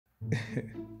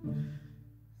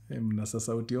Mnasa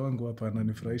sauti wangu hapa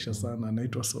ananifurahisha sana,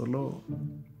 anaitwa Solo.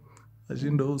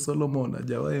 Ashindo Solomon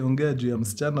hajawahi ongea juu ya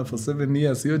msichana for 7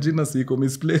 years. Hiyo jina siko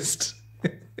misplaced.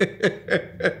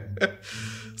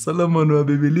 Solomon wa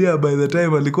Biblia by the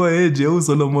time alikuwa age au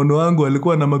Solomon wangu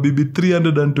alikuwa na mabibi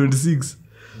 326.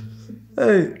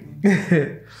 Hey.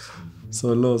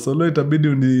 Solo itabidi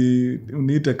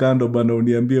uniite kando bana,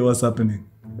 uniambie what's happening.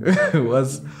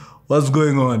 what's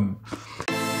going on.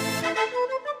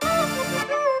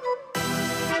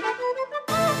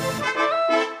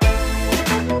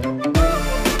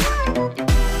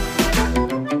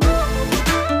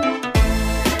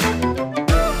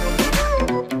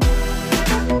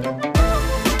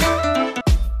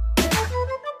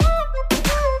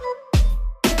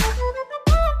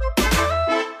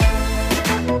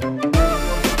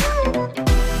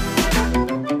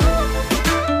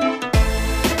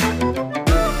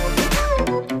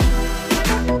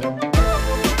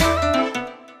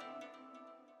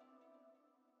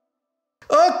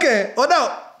 Okay, wadau.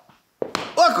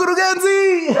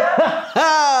 Wakurugenzi!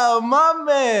 My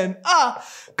man.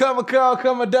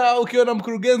 Kama dau ukiona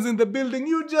mkurugenzi in the building,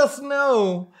 you just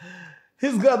know.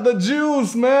 He's got the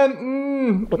juice,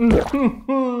 man.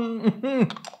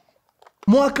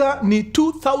 Mwaka ni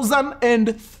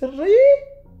 2003,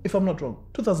 if I'm not wrong.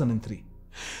 2003.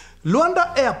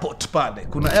 Luanda Airport pale.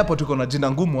 Kuna airport iko na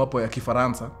jina ngumu hapo ya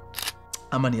Kifaransa.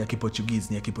 Ama ni ya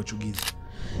Kiportugizi.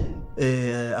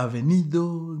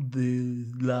 Avenido de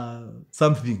la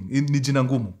something, ni jina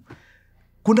ngumu.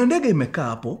 Kuna ndege imekaa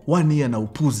hapo 1 year na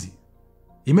upuzi.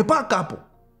 Imepaka hapo.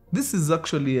 This is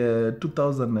actually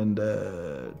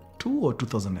 2002 or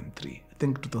 2003. I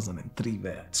think 2003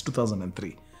 there. It's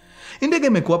 2003. Ndege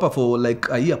imekuwa hapa for like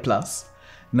a year plus.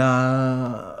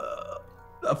 Na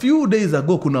a few days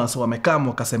ago kuna watu wamekaa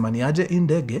wakasema ni aje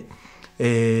ndege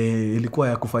ilikuwa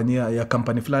ya kufanyia ya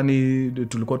company fulani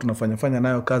tulikuwa tunafanya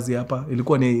nayo kazi hapa.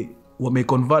 Ilikuwa ni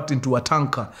wameconvert into a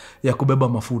tanker ya kubeba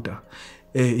mafuta.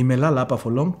 Imelala hapa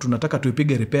for long. Tunataka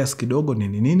tuipige repairs kidogo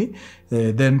nini.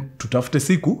 Then tutafute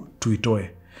siku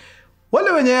tuitoe.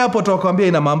 Wale wenye hapo wakawaambia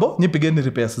ina mambo, nyipigeni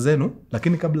repairs zenu,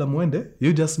 lakini kabla muende,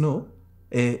 you just know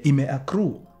ime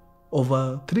accrue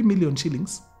over 3 million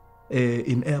shillings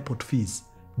in airport fees.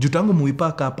 Jutangu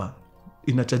muipaka hapa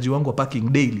inachaji wangu parking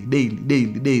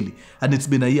daily and it's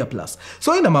been a year plus.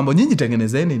 So ina mambo nyinyi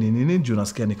tengenezeni nini juu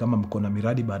nasikia ni kama mko na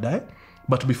miradi baadaye,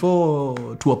 but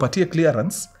before tuwapatie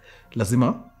clearance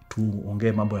lazima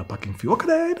tuongee mambo ya parking fee.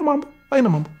 Haina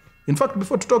mambo. In fact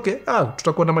before tutoke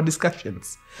tutakuwa na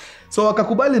discussions. So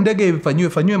wakakubali ndege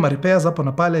ifanywe ma repairs hapo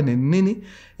na pale nini.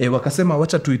 Wakasema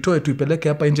wacha tuitoe tuipeleke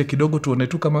hapa nje kidogo tuone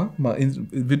tu kama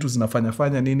vitu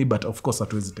zinafanya nini, but of course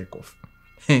hatuwezi take off.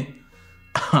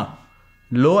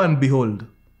 Lo and behold,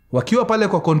 wakiwa pale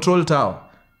kwa control tower,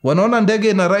 wanaona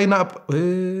ndege na line up.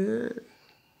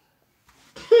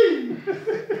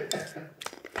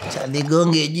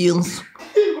 Chaligonge jeans.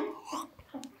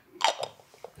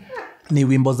 Ni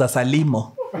wimbo za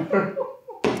Salimo.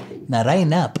 Na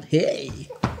line up. Hey.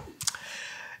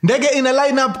 Ndege ina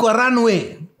line up kwa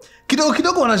runway.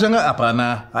 Kidogo wanashanga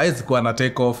hapana, haizi kuwa na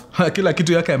take off. Kila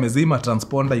kitu yake amezima,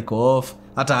 transponder iko off.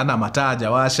 Hata ana mataa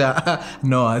jawasha.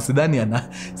 No,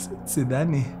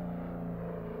 sidhani.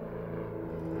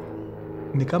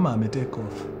 Ni kama ame take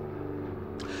off.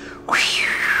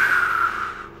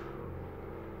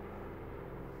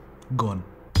 Gone.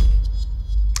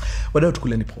 Wadau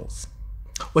tukuleni pause.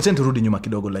 Wacha turudi nyuma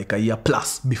kidogo like a year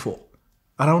plus before.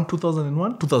 Around 2001,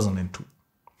 2002.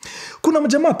 Kuna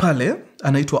mjamaa pale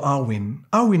anaitwa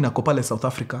Arwin ako pale South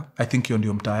Africa. I think hiyo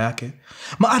ndio mtaa yake.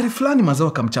 Maari fulani mazao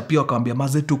akamchapia akamwambia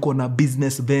maze tuko na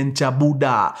business venture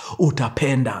buda,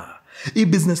 utapenda. Hii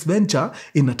business venture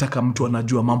inataka mtu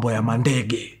anajua mambo ya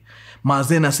mandege.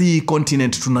 Maze na si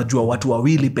continent tunajua watu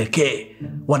wawili pekee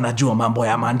wanajua mambo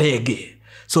ya mandege.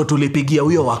 So tulipigia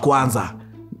huyo wa kwanza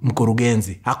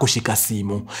mkurugenzi, hakushika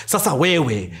simu. Sasa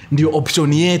wewe ndio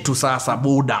option yetu sasa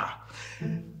buda.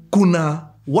 Kuna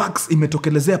works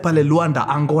imetokelezea pale Luanda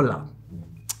Angola.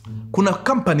 Kuna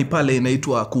company pale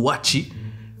inaitwa Kuwachi,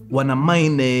 wana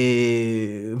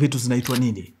mine vitu zinaitwa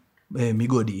nini?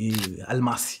 Migodi,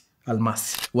 almasi.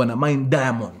 Wana mine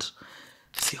diamond.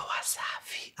 Sio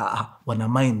wasafi. Wana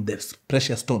mine the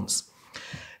precious stones.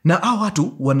 Na hao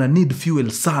watu wana need fuel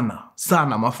sana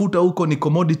sana. Mafuta huko ni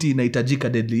commodity inahitajika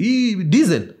deadly. Hii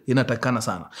diesel inatakana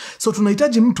sana. So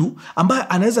tunahitaji mtu ambaye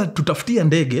anaweza tutafutia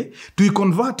ndege,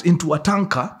 tuiconvert into a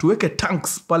tanker, tuweke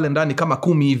tanks pale ndani kama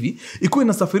 10 hivi, ikuwe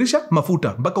inasafirisha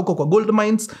mafuta mpaka huko kwa gold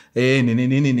mines.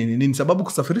 Sababu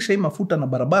kusafirisha hii mafuta na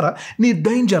barabara ni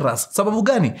dangerous. Sababu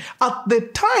gani? At the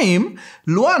time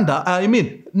Luanda,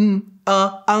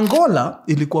 Angola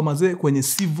ilikuwa mazee kwenye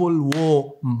civil war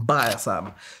mbaya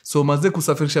sana. So mazee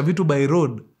kusafirisha vitu by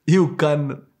road, you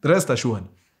can rest assured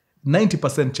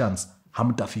 90% chance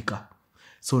hamtafika.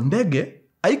 So ndege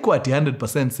haikuwa ati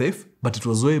 100% safe, but it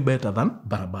was way better than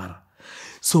barabara.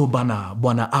 So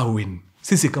bwana Awin,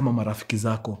 sisi kama marafiki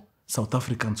zako, South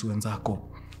Africans wenzako,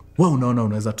 wewe unaona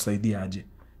unaweza tusaidia aje?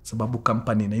 Sababu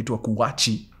company inaitwa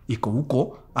Kuwachi iko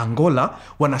huko Angola,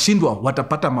 wanashindwa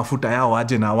watapata mafuta yao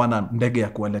aje na hawana ndege ya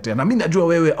kuwaletea. Na mimi najua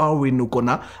wewe Awin uko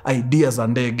na ideas za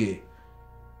ndege.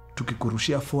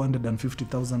 Tukikurushia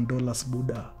 $450,000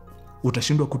 buda,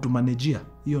 utashindwa kutumanejia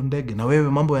hiyo ndege, na wewe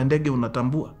mambo ya ndege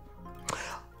unatambua.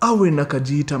 Awin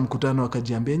akajiita mkutano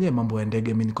akajiambia nyewe mambo ya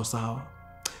ndege mimi niko sawa.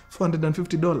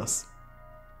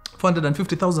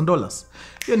 $450,000.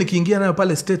 Hiyo nikiingia nayo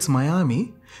pale States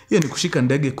Miami, hiyo ni kushika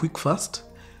ndege quick fast,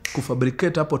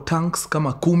 kufabricate hapo tanks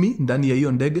kama 10 ndani ya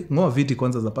hiyo ndege, ngoa viti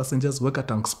kwanza za passengers, weka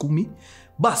tanks 10,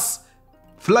 bas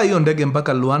fly hiyo ndege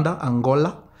mpaka Luanda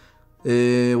Angola.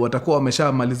 Watakuwa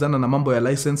wameshamalizana na mambo ya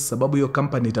license, sababu hiyo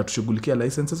company itatushughulikia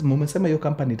licenses. Mumesema hiyo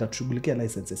company itatushughulikia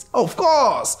licenses? Of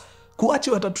course,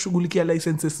 Kuwachi watatushughulikia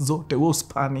licenses zote. Wewe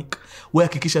panic, wewe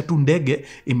hakikisha tu ndege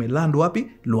imeland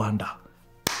wapi? Luanda.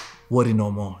 Worry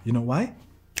no more. You know why?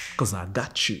 Because I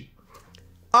got you.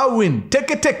 Awin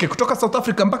teke kutoka South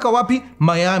Africa mpaka wapi?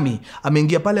 Miami.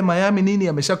 Ameingia pale Miami nini,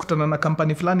 ameshakutana na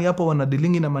company fulani hapo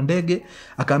wanadilingi na mandege.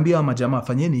 Akaambia wa majamaa,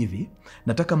 fanyeni hivi,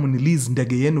 nataka mnilease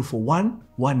ndege yenu for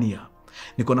one year.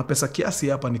 Niko na pesa kiasi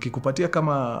hapa, nikikupatia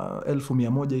kama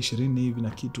 1,120 hivi na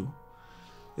kitu,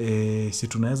 si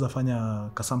tunaweza fanya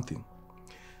ka something.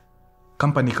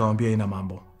 Company kawaambia ina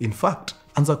mambo. In fact,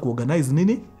 anza kuorganize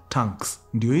nini? Tanks.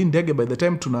 Ndio hii ndege by the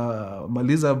time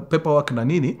tunamaliza paperwork na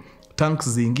nini, tanks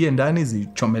ziingie ndani,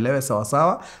 zichomelewe sawa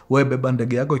sawa, wewe beba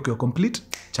ndege yako ikiwa complete,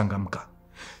 changamka.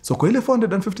 So kwa ile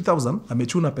 450,000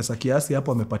 amechuna pesa kiasi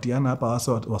hapo, amepatiana hapa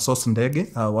wa source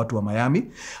ndege, watu wa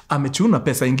Miami. Amechuna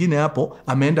pesa ingine hapo,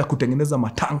 ameenda kutengeneza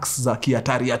matanks za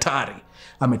kihatari.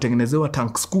 Ametengenezewa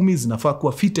tanks 10 zinafaa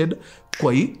kuwa fitted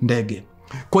kwa hii ndege.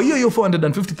 Kwa hiyo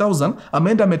 450,000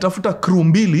 ameenda ametafuta crew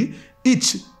 2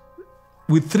 each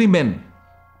with 3 men.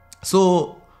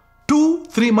 So 2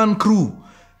 3-man crew.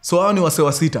 So hao ni wase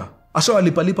wa 6. Asha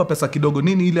walipalipa pesa kidogo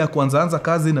nini ile ya kuanza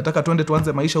kazi, nataka twende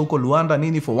tuanze maisha huko Luanda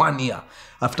nini for 1 year.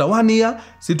 After 1 year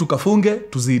si tukafunge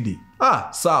tuzidi.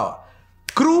 Sawa.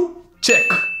 Crew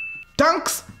check.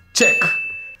 Tanks check.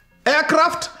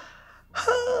 Aircraft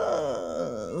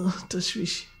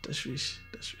tashwishi.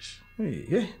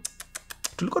 Hey.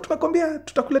 Tulikuwa tumekwambia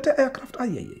tutakuletea aircraft.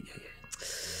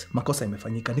 Makosa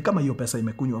imefanyika. Ni kama hiyo pesa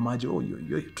imekunywa maji.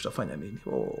 Tutafanya nini?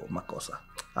 Makosa.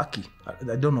 I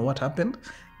don't know what happened,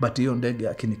 but hiyo ndege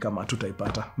ni kama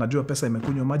tutaipata. Najua pesa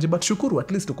imekunywa maji, but shukuru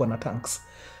at least uko na tanks.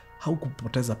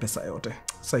 Haukupoteza pesa yote.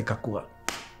 Sasa ikakuwa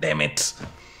damn it.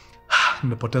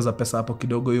 Nimepoteza pesa hapo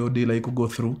kidogo, hiyo deal haiku go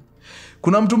through.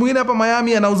 Kuna mtu mwingine hapa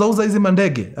Miami anauza hizi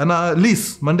mandege, ana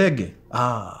lease mandege.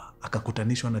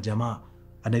 Akakutanishwa na jamaa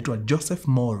anaitwa Joseph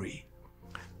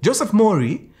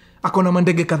Mori akona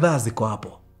mandege kadhaa ziko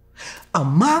hapo.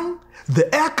 Among the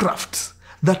aircraft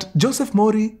that Joseph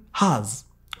Mori has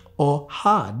or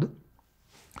had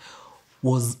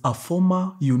was a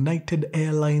former United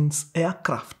Airlines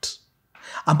aircraft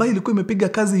ambayo ilikuwa imepiga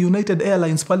kazi United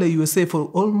Airlines pale USA for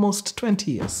almost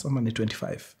 20 years, ama ni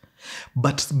 25.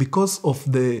 But because of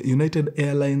the United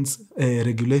Airlines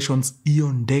regulations,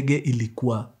 hiyo ndege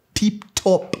ilikuwa tip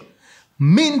top,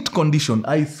 mint condition.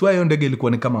 I swear hiyo ndege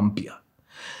ilikuwa ni kama mpya.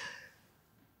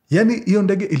 Yani hiyo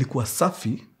ndege ilikuwa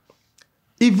safi,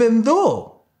 even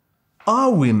though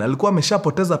Awin alikuwa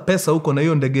ameshapoteza pesa huko na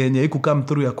hiyo ndege yenye haiku come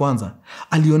through ya kwanza.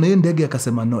 Aliona hiyo ndege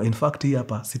akasema no, in fact hii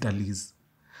hapa sita lease.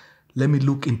 Let me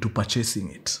look into purchasing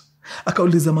it.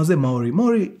 Akauliza mazee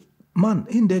Mori, man,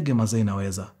 hii ndege mazee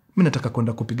inaweza. Mimi nataka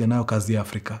kwenda kupiga nayo kazi ya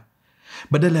Afrika.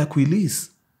 Badala ya kuilease,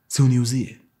 si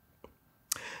uniuzie.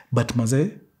 But mazee,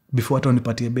 before hata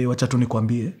unipatie bei, wacha tu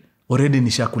nikwambie, already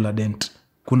nishakula dent.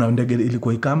 Kuna ndege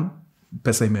ilikuwa ikam,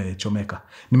 pesa imechomeka.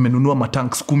 Nimenunua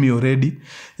matanks 10 already,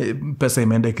 pesa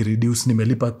imeenda ikireduce,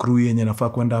 nimelipa crew yenye nafaa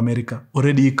kwenda Amerika.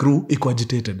 Already crew iko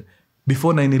agitated.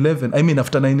 Before 9/11,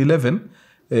 after 9/11,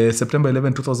 September 11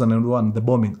 2001 the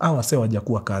bombing wase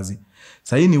wajakuwa kazi.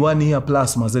 Sasa ni 1 year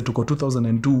plus maze tuko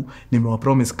 2002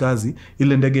 nimewapromise kazi,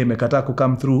 ile ndege imekataa ku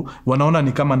come through, wanaona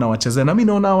ni kama na wachezea, na mimi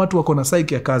naona watu wako na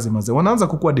psyche ya kazi maze, wanaanza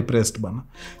kukua depressed bana.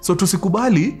 So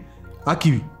tusikubali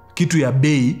kitu ya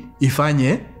bei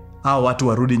ifanye watu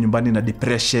warudi nyumbani na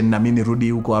depression na mimi nirudi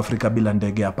huko Afrika bila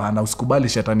ndege. Hapana, usikubali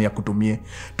shetani ya kutumie.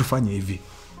 Tufanye hivi,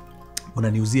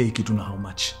 unaniuzia hii kitu na how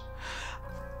much?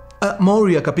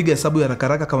 Mori akapiga hesabu ya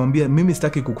rakaraka akamwambia mimi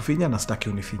sitaki kukufinya na sitaki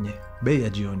unifinye. Bei ya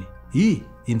jioni. Hii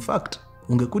in fact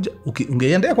ungekuja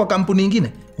ungeendea kwa kampuni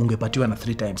nyingine ungepatiwa na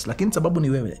 3 times, lakini sababu ni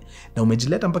wewe na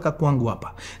umejileta mpaka kwangu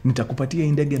hapa, nitakupatia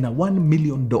hii ndege na $1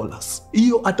 million.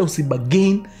 Hiyo hata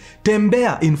usibagain,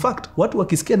 tembea. In fact watu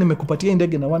wakisikia nimekupatia hii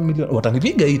ndege na 1 million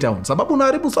watanipiga hii town sababu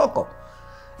unaharibu soko.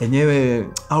 Enyewe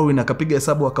au inakapiga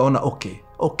hesabu akaona okay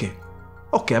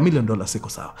 $1 million siko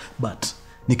sawa, but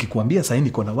nikikwambia sasa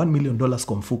niko na $1 million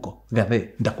kwa mfuko, gadhe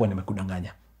nitakuwa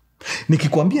nimekudanganya.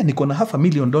 Nikikwambia niko na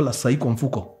 $500,000 sasa kwa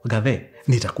mfuko, gadhe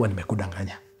nitakuwa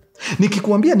nimekudanganya.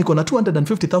 Nikikwambia niko na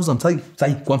 $250,000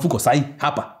 sasa kwa mfuko sasa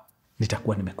hapa,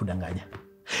 nitakuwa nimekudanganya.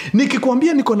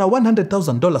 Nikikwambia niko na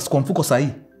 $100,000 kwa mfuko sasa,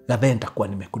 gadhe nitakuwa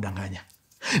nimekudanganya.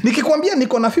 Nikikwambia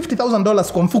niko na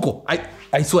 $50,000 kwa mfuko,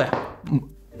 I swear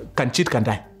can cheat can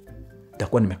die,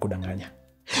 nitakuwa nimekudanganya.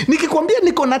 Nikikwambia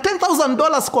niko na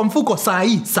 $10,000 kwa mfuko saa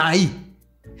hii,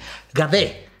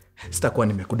 gadhe sitakuwa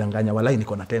nimekudanganya, walai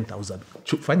niko na 10,000.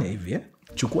 Fanya hivi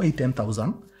chukua hii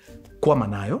 10,000 kwa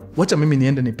manayo, wacha mimi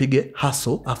niende nipige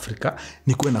hustle Afrika,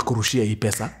 nikuwe na kurushia hii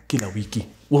pesa kila wiki.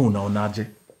 Wewe unaonaje?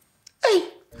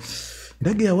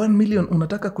 Ndege ya 1 million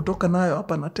unataka kutoka nayo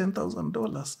hapa na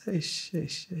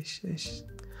 $10,000.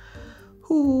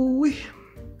 Hui.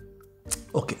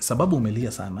 Okay, sababu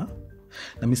umelia sana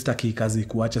na mimi sitaki hii kazi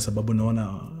kuacha, sababu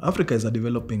naona Africa is a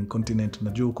developing continent,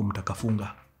 najua huko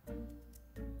mtakafunga.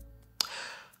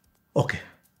 Okay,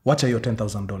 wacha hiyo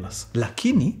 $10,000,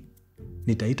 lakini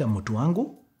nitaita mtu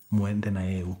wangu muende na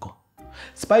yeye huko.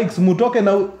 Spikes mutoke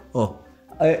na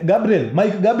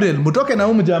Mike Gabriel mutoke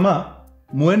na jamaa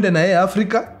muende na yeye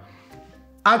Afrika.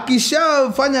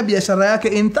 Akishafanya biashara yake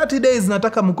in 30 days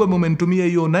nataka mkue mmenitumia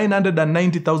hiyo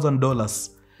 $990,000.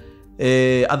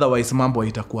 Otherwise mambo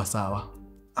itakuwa sawa.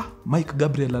 Mike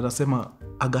Gabriel anasema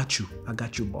I got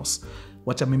you boss.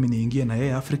 Wacha mimi niingie na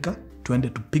yeye Afrika, tuende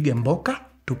tupige mboka,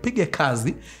 tupige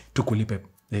kazi, tukulipe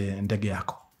ndege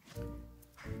yako.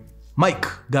 Mike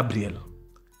Gabriel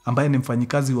ambaye ni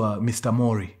mfanyikazi wa Mr.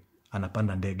 Mori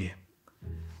anapanda ndege.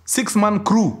 6-man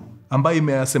crew ambaye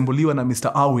imeassembliwa na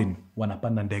Mr. Arwin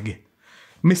wanapanda ndege.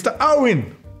 Mr. Arwin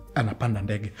anapanda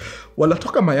ndege.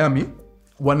 Wanatoka Miami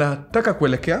wanataka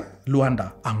kuelekea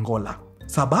Luanda Angola,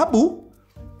 sababu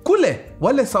kule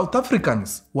wale South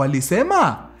Africans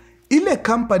walisema ile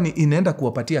company inaenda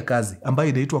kuwapatia kazi ambayo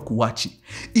inaitwa Kuwachi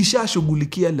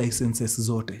ishashughulikia licenses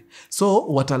zote, so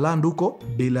wataland huko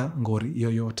bila ngori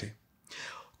yoyote.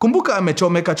 Kumbuka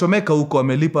amechomeka huko,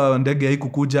 amelipa ndege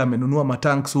haikukuja, amenunua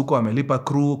matanks huko, amelipa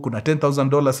crew, kuna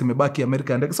 $10,000 imebaki America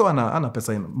ndege, so ana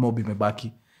pesa mob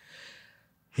imebaki.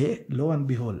 Lo and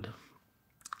behold,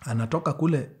 anatoka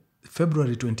kule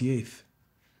February 28th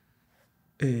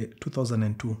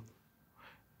 2002.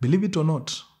 Believe it or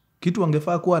not, kitu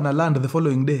angefaa kuwa na land the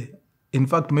following day. In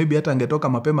fact maybe hata angetoka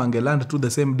mapema angeland to the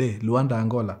same day Luanda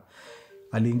Angola.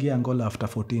 Aliingia Angola after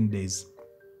 14 days.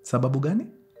 Sababu gani?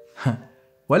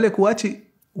 Wale Kuwachi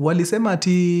walisema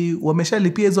ati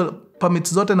wameshalipia hizo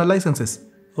permits zote na licenses.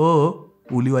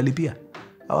 Uliwalipia.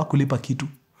 Hawakulipa kitu.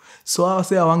 So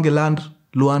hawase hawangeland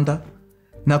Luanda,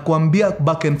 na kuambia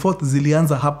back and forth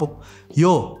zilianza hapo.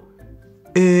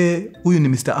 Huyu ni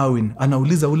Mr. Arwin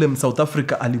anauliza ule South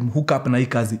Africa alimhook up na hii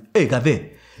kazi.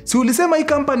 Gadhe, si ulisema hii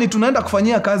company tunaenda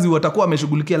kufanyia kazi watakuwa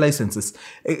wameshughulikia licenses?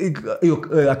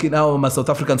 Akina South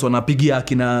Africans wanapigia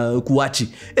akina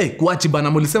Kuwachi. Kuwachi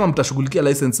bana, mlisema mtashughulikia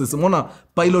licenses. Umeona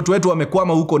pilot wetu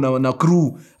wamekwama huko na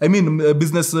crew. I mean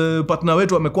business partner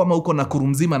wetu wamekwama huko na crew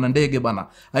mzima na ndege bana.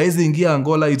 Haiwezi ingia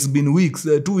Angola, it's been weeks,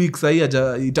 2 weeks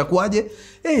itakuwaje?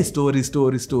 Story.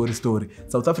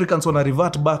 South Africans wana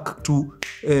revert back to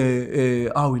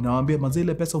nawaambia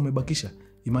mazile pesa umebakisha.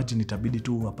 Imagine itabidi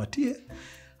tu wapatie.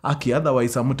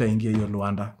 Otherwise hamtaingia hiyo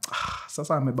Luanda.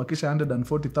 Sasa amebakisha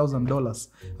 $140,000.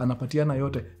 Anapatiana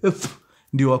yote.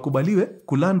 Ndio wakubaliwe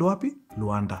kuland wapi?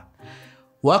 Luanda.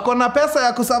 Wako na pesa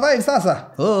ya kusurvive sasa.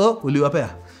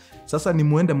 Uliwapea. Sasa ni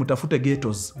muende mtafute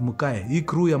ghettos, mkae. Hii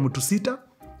crew ya mtu 6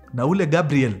 na ule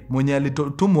Gabriel mwenye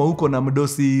alitumwa huko na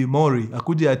mdosi Mori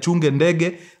akuje achunge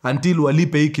ndege until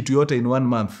walipe hii kitu yote in 1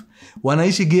 month.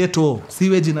 Wanaishi ghetto,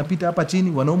 sewage inapita hapa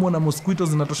chini, wanaumwa na mosquitoes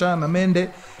zinatoshana na mende.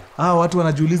 Watu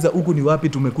wanajiuliza huku ni wapi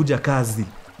tumekuja kazi.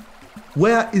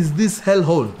 where is this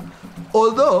hellhole?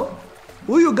 Although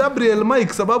huyu Gabriel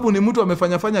Mike sababu ni mtu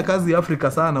amefanya kazi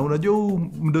Afrika sana. Unajua huyu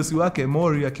mdosi wake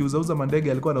Mori akiuzauza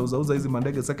mandege alikuwa anauzauza hizi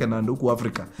mandege second hand huku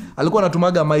Afrika. Alikuwa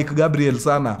anatumaga Mike Gabriel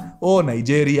sana.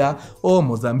 Nigeria,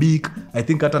 Mozambique, I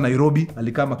think hata Nairobi,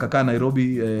 alikama kakaa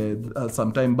Nairobi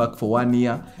sometime back for 1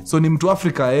 year. So ni mtu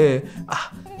Afrika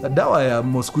dawa ya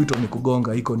mosquito ni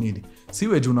kugonga iko nini?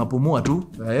 Siwe unapumua tu,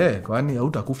 kwani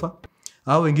hautakufa.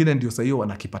 Hao wengine ndio sasa hiyo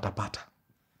wanakipata.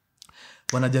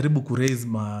 Wanajaribu kuraise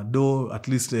mado at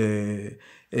least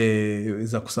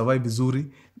za kusurvive vizuri,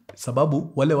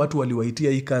 sababu wale watu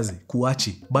waliwaitia hii kazi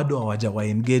kuachi bado hawajawa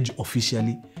engage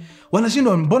officially.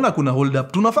 Wanashindwa mbona kuna hold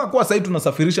up? Tunafaa kuwa sasa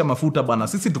tunasafirisha mafuta bana.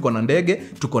 Sisi tuko na ndege,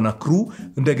 tuko na crew,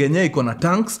 ndege yenyewe iko na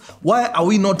tanks. Why are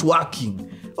we not working?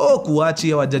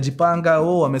 Kuachi hawajajipanga.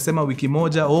 Wamesema wiki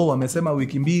moja, wamesema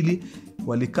wiki mbili.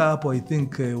 Walikaa hapo I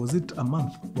think was it a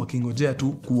month wakingojea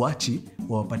tu kuachi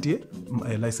wawapatie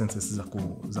licenses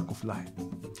za kufly.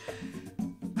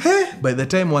 By the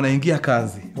time wanaingia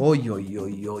kazi,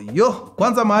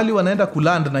 kwanza mahali wanaenda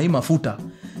kuland na hii mafuta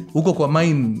huko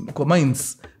kwa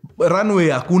mines, runway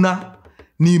hakuna,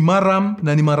 ni maram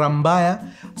na ni marambaya,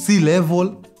 sea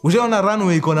level. Ushaona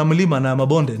runway iko na mlima na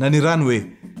mabonde na ni runway.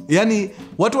 Yani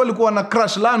watu walikuwa na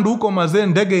crash land huko mazee,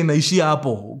 ndege inaishia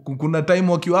hapo. Kuna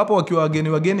time wakiwa hapo wakiwa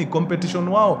wageni competition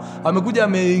wao, amekuja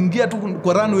ameingia tu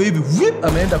kwa runway hivi,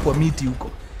 ameenda kwa miti huko.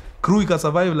 Crew ika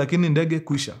survive lakini ndege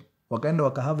kuisha. Wakaenda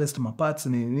waka harvest maparts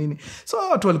nini. So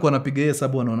watu walikuwa wanapiga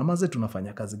hesabu wanaona mazee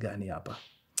tunafanya kazi gani hapa.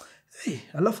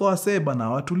 Alafu wasee bana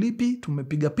watulipi,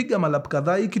 tumepiga malap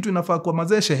kadhaa, hii kitu inafaa kwa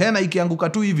mazee shehena ikianguka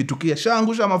tu hivi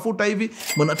tukishaangusha mafuta hivi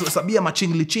mbona tuhesabia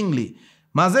machingli.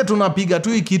 Mazee tunapiga tu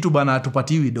hii kitu bana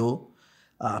hatupatiwi do.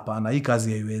 Hapana, hii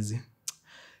kazi haiwezi.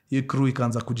 Hii crew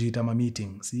ikaanza kujiita ma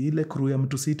meeting. Si ile crew ya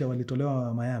mtu 6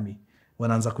 walitolewa Miami,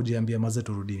 wanaanza kujiambia mazee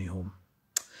turudini home.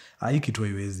 Hii kitu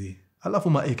haiwezi. Alafu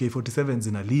ma AK47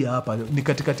 zinalia hapa, ni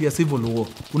katikati ya civil war.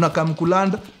 Unakaa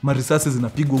mkuland, marisasi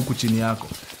zinapigwa huku chini yako.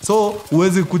 So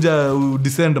huwezi kuja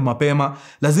descend mapema,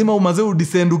 lazima umaze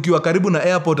udescend ukiwa karibu na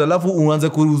airport, alafu uanze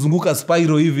kuzunguka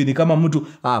spiral hivi ni kama mtu.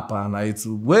 Hapana, it's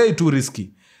way too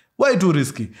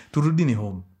risky. Turudini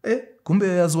home. Kumbe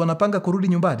yazi wanapanga kurudi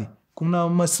nyumbani. Kuna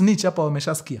masnitch hapa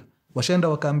wameshasikia. Washaenda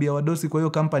wakaambia wadosi kwa hiyo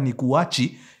company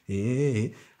kuachi.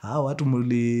 Hao watu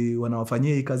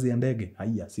wanawafanyia hii kazi ya ndege.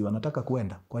 Haya, si wanataka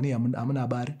kuenda. Kwani hamna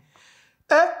habari?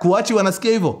 Kuachi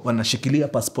wanasikia hivyo, wanashikilia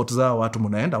passport zao. Watu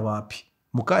mnaenda wapi?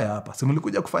 Mkaya hapa. Si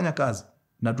mlikuja kufanya kazi.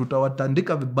 Na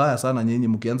tutawatandika vibaya sana nyinyi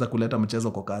mkianza kuleta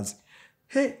mchezo kwa kazi.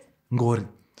 Ngori.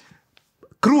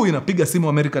 Crew inapiga simu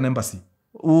American Embassy.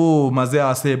 Mazee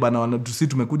wase bana, sisi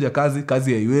tumekuja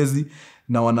kazi haiwezi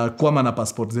na wanakwama na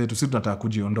passport zetu, sisi tunataka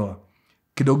kujiondoa.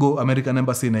 Kidogo American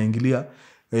Embassy inaingilia,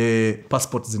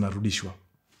 passport zinarudishwa.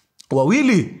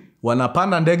 Wawili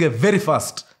wanapanda ndege very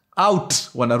fast out,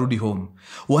 wanarudi home.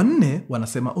 4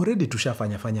 wanasema already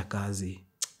tushafanya kazi.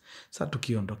 Sasa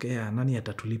tukiondokea nani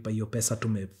atatulipa hiyo pesa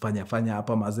tumefanya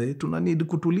hapa mazee? Tuna need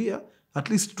kutulia, at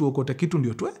least tuokote kitu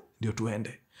ndio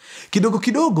tuende.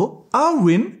 Kidogo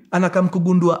Alwin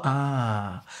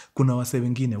anakamkugundua kuna wase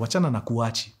wengine wachana na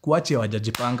kuachi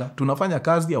hawajajipanga, tunafanya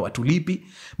kazi ya watulipi,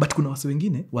 but kuna wase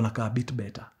wengine wanakaa bit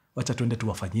better, wacha tuende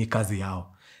tuwafanyie kazi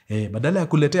yao. Badala ya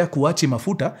kuletea kuachi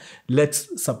mafuta,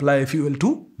 let's supply fuel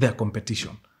to their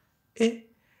competition.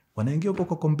 Wanaingia huko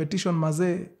kwa competition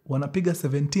mazee, wanapiga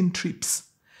 17 trips.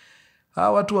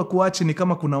 Watu wa kuachi ni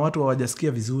kama kuna watu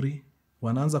hawajasikia vizuri,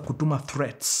 wanaanza kutuma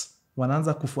threats,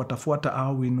 wanaanza kufuata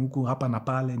Awin huku hapa na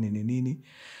pale nini,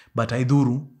 but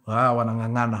haidhuru,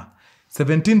 wanangangana.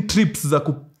 17 trips za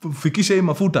kufikisha hii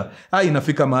mafuta,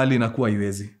 inafika mahali inakuwa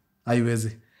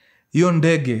haiwezi. Hiyo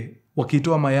ndege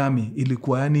wakitoa Miami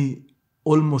ilikuwa yani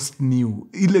almost new,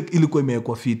 ilikuwa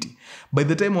imewekwa fiti. By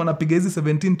the time wanapiga hizi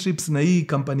 17 trips na hii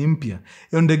company mpya,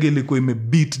 hiyo ndege ilikuwa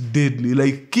beat deadly,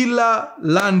 like kila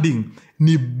landing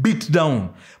ni beat down.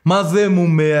 Mazemu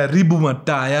meharibu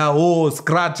mataya,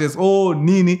 scratches,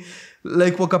 nini.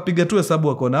 Like wakapiga tu hesabu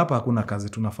wakaona hapa hakuna kazi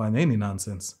tunafanya, hii ni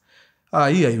nonsense.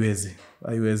 Hii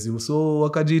haiwezi. So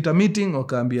wakajiita meeting,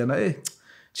 wakaambia na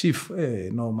chief,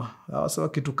 noma. Sawa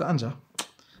kitu kanja,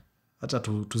 acha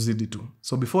tuzidi tu.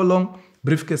 So before long,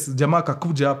 briefcase jamaa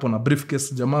kakuja hapo na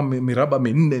briefcase, jamaa miraba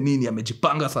 4 nini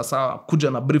amejipanga sasa,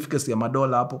 kuja na briefcase ya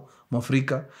madola hapo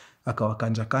Mwafrika,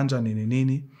 akawakanja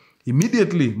nini.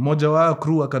 Immediately moja wa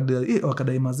crew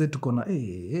wakadai mazee tuko na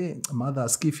mother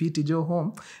ski fiti jo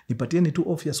home, nipatieni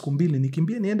tu off ya siku 2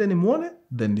 nikimbie niende nimuone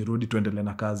then nirudi tuendelee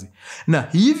na kazi. Na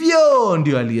hivyo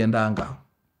ndio aliendanga.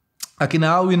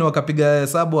 Akina Awin wakapiga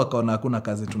hesabu wakaona hakuna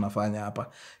kazi tunafanya hapa.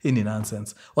 Hii ni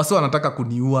nonsense. Wasi wanataka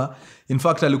kuniua. In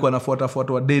fact alikuwa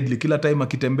anafuata deadly. Kila time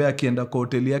akitembea akienda kwa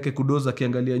hoteli yake kudoza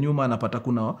akiangalia nyuma anapata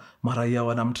kuna maraia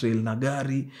wanamtrail na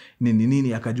gari.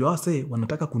 Nini akajua wase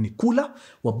wanataka kunikula,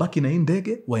 wabaki na hii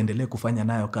ndege waendelee kufanya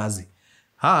nayo kazi.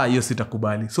 Hiyo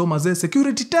sitakubali. So mazee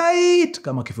security tight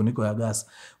kama kifuniko ya gas.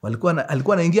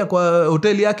 Alikuwa anaingia kwa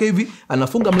hoteli yake hivi,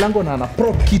 anafunga mlango na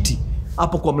anaprop kiti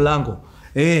hapo kwa mlango.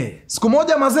 Siku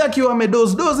moja mazee akiwa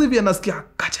amedozi hivi anasikia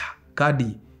kacha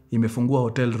kadi imefungua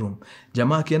hotel room.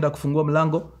 Jamaa akienda kufungua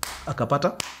mlango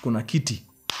akapata kuna kiti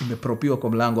imepropiwa kwa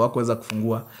mlango, hakuweza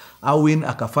kufungua. Awin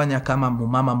akafanya kama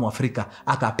mama Mwafrika,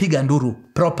 akapiga nduru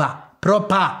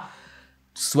proper.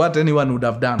 What anyone would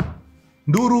have done.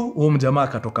 Nduru huyo jamaa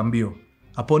akatoka mbio.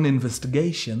 Upon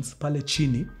investigations pale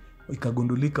chini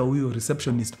ikagundulika huyo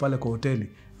receptionist pale kwa hoteli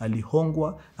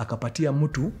alihongwa, akapatia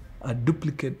mtu a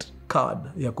duplicate card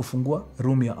ya kufungua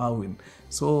room ya Awin.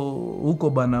 So huko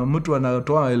bana mtu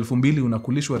anatoa 2,000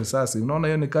 unakulishwa risasi. Unaona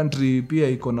hiyo ni country pia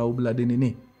iko na ubladi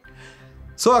nini.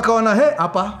 So akaona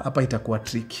hapa itakuwa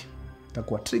tricky.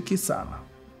 Itakuwa tricky sana.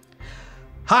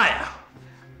 Haya.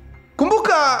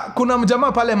 Kumbuka kuna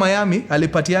mjamaa pale Miami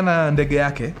alipatiana ndege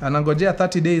yake, anangojea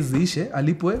 30 days ziishe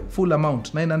alipwe full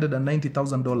amount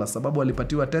 $990,000 sababu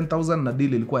alipatiwa 10,000 na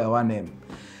deal ilikuwa ya 1M.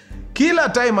 Kila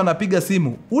time anapiga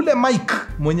simu ule Mike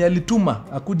mwenye alituma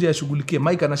akuje ashughulikie,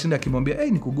 Mike anashinda akimwambia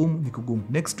ni kugumu,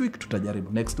 next week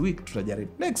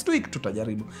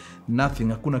tutajaribu, nothing,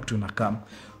 hakuna kitu inakam.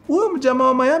 Huyo mjamaa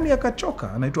wa Miami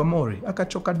akachoka, anaitwa Mori,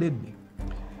 akachoka deadly.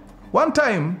 One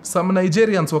time some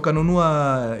Nigerians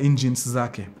wakanunua engines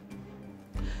zake.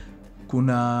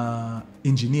 Kuna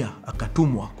engineer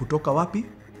akatumwa kutoka wapi?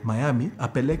 Miami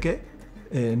apeleke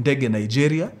ndege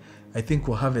Nigeria, I think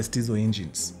wa harvest hizo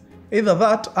engines. Either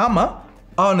that ama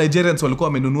our Nigerians walikuwa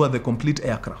wamenunua the complete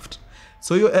aircraft.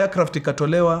 So hiyo aircraft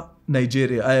ikatolewa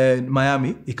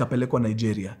Miami ikapelekwa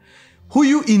Nigeria.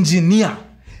 Huyu engineer,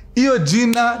 hiyo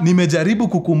jina nimejaribu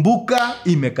kukumbuka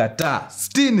imekataa.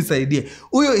 Nisaidie.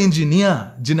 Huyo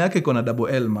engineer jina yake iko na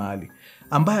double L mahali,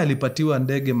 ambaye alipatiwa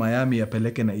ndege Miami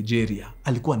apeleke Nigeria.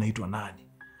 Alikuwa anaitwa nani?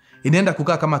 Inaenda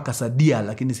kukaa kama Kasadia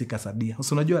lakini si Kasadia.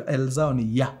 Unajua L zao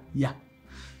ni ya.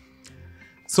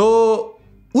 So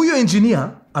huyo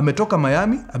engineer ametoka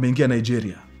Miami ameingia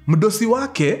Nigeria. Mdosi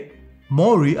wake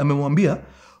Mori amemwambia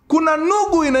kuna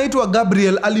nugu inaitwa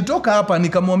Gabriel alitoka hapa,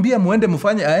 nikamwambia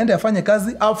aende afanye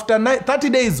kazi, after 30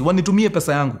 days wanitumie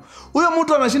pesa yangu. Huyo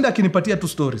mtu anashinda akinipatia 2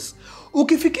 stories.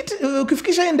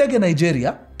 Ukifikisha hii ndege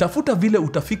Nigeria, tafuta vile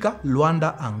utafika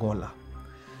Luanda Angola.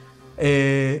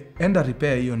 Enda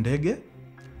repair hiyo ndege,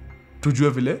 tujue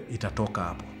vile itatoka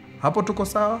hapo. Hapo tuko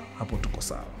sawa.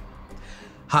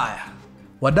 Haya.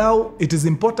 Wadau, it is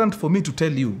important for me to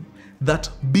tell you that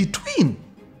between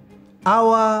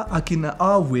akina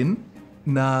Awin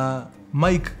na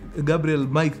Gabriel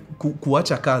Mike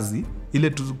kuacha kazi, ile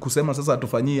kusema sasa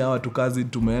tufanyie hawa tu kazi,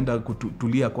 tumeenda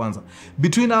kutulia kwanza.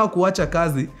 Between kuacha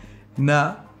kazi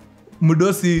na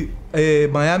mdosi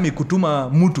Miami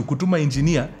kutuma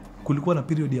engineer, kulikuwa na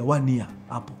period ya 1 year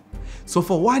hapo. So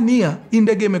for 1 year hii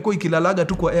ndege imekuwa ikilalaga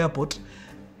tu kwa airport,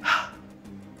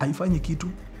 haifanyi kitu,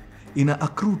 ina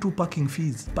accrue tu parking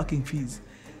fees.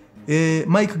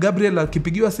 Mike Gabriel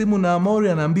akipigiwa simu na Mori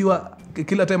anaambiwa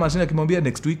kila time anashinda akimwambia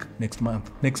next week,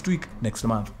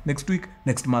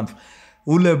 next month.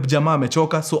 Ule jamaa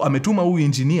amechoka, so ametuma huyu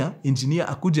engineer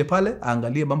akuje pale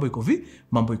aangalie mambo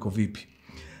iko vipi.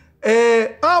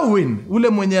 Awin ule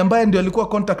mwenye ambaye ndio alikuwa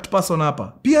contact person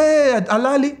hapa, pia yeye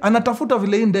alali anatafuta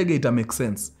vile hii ndege ita make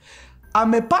sense.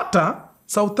 Amepata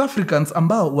South Africans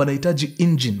ambao wanahitaji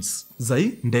engines za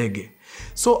hii ndege.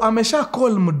 So amesha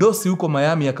call mdosi huko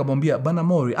Miami akamwambia bana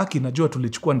Mori, najua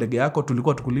tulichukua ndege yako,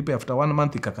 tulikuwa tukulipe after 1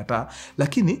 month ikakataa,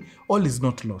 lakini all is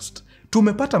not lost.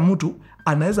 Tumepata mtu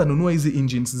anaweza nunua hizi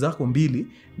engines zako 2,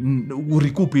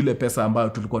 urikupi ile pesa ambayo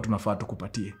tulikuwa tunafaa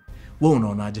tukupatie. Wewe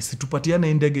unaonaje?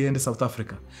 Situpatiane ndege iende South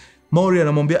Africa. Mori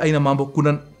anamwambia haina mambo,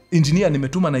 kuna engineer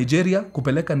nimetuma Nigeria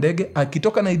kupeleka ndege,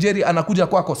 akitoka Nigeria anakuja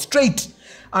kwako straight,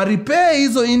 a repair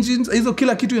hizo engines, hizo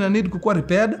kila kitu ina need kukuwa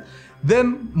repaired.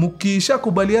 Then mkisha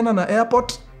kubaliana na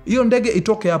airport, hiyo ndege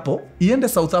itoke hapo iende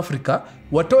South Africa,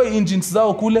 watoe engines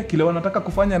zao kule, kile wanataka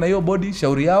kufanya na hiyo body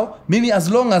shauri yao. Mimi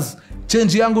as long as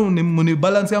change yangu ni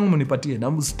balance yangu mnipatie,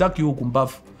 na msitaki huko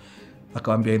kumbafu.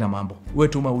 Akamwambia ina mambo, wewe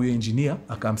tuma huyo engineer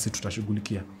akamsi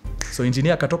tutashughulikia. So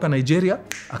engineer akatoka Nigeria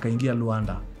akaingia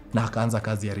Luanda na akaanza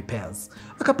kazi ya repairs.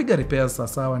 Akapiga repairs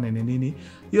sawa nini.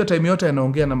 Hiyo time yote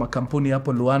anaongea na makampuni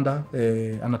hapo Luanda,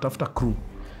 anatafuta crew.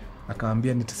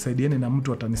 Akaambia nitasaidieni na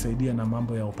mtu atanisaidia na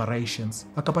mambo ya operations.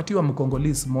 Akapatiwa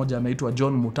Mkongolese mmoja anaitwa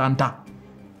John Mutanta.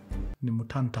 ni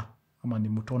Mutanta ama ni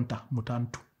Mutonta,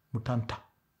 Mutanta.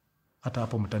 Hata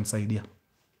hapo mtanisaidia.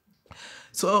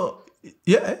 So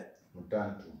yeah,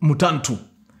 Mutantu.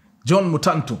 John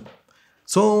Mutantu.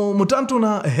 So Mutantu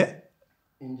na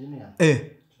engineer.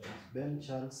 Ben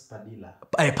Charles Padilla.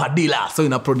 Padilla. So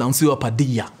inapronouncewa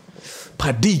Padilla.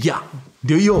 Padilla.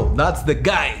 Ndio hiyo. That's the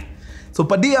guy. So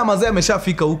Padilla mazee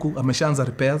ameshafika huku, ameshaanza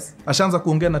repairs. Ashaanza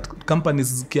kuongea na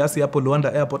companies kiasi hapo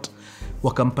Luanda Airport.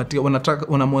 Wakampatia,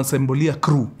 wanamwassembulia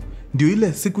crew. Ndio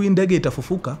ile siku hii ndege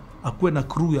itafufuka, akuwe na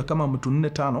crew ya kama mtu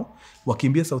 4-5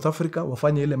 wakimbia South Africa,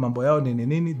 wafanye ile mambo yao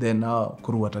nini, then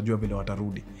crew watajua vile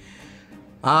watarudi.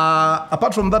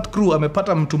 Apart from that crew,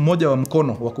 amepata mtu mmoja wa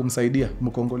mkono wa kumsaidia,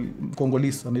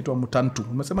 Mkongolisi anaitwa Mutantu.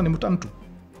 Umesema ni Mutantu?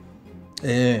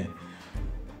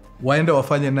 Waende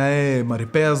wafanye naye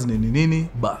repairs nini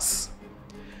bas.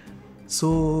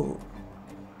 So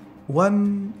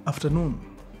one afternoon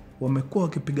wamekuwa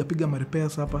wakipiga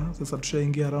repairs hapa. Sasa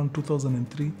tushaingia around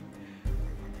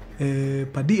 2003.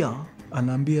 Padilla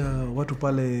anaambia watu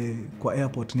pale kwa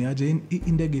airport ni aje hii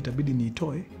ndege itabidi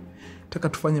niitoe. Taka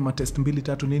tufanye matest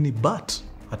 2-3 nini, but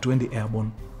hatuendi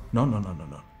airborne. No.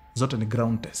 Zote ni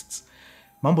ground tests.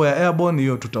 Mambo ya airborne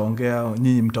hiyo tutaongea,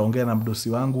 nyinyi mtaongea na mdosi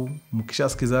wangu.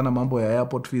 Mkishasikizana mambo ya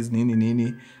airport fees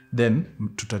nini, then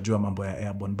tutajua mambo ya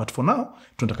airborne. But for now,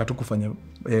 tunataka tu kufanya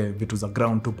vitu za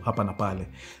ground tu hapa na pale.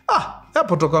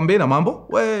 Airport wakamwambia na mambo,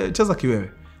 we cheza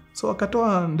kiwewe. So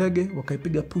wakatoa ndege,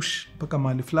 wakaipiga push mpaka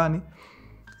mahali fulani.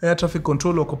 Air traffic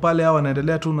control wako pale, hao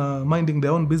wanaendelea tu na minding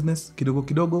their own business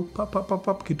kidogo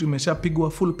pap kitu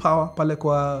imeshapigwa full power pale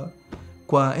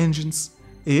kwa engines.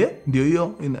 Ndio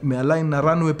hiyo imealign na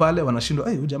runway pale, wanashindwa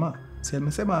huyu jamaa si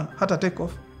amesema hata take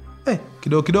off.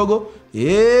 Kidogo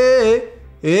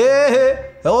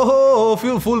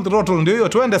full throttle, ndio hiyo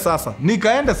twende sasa.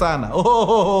 Nikaende sana.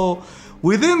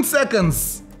 Within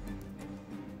seconds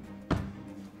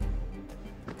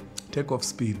take off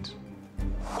speed.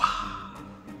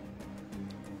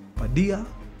 Padilla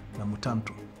na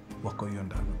Mutantu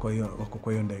wako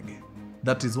kwa hiyo ndege.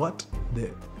 That is what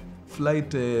the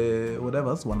flight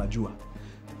whatevers wanajua.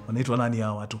 Wanaitwa nani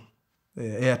hao watu?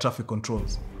 Air traffic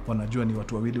controls. Wanajua ni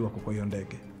watu wawili wako kwa hiyo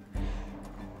ndege.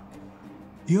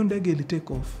 Hiyo ndege ili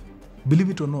take off,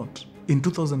 believe it or not, in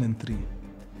 2003.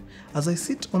 As I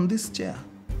sit on this chair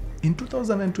in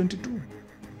 2022,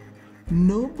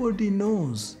 nobody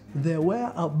knows the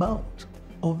whereabouts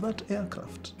of that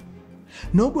aircraft.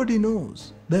 Nobody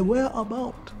knows the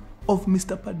whereabouts of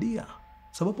Mr. Padilla.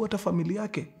 Sababu hata familia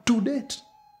yake to date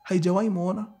haijawahi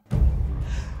muona.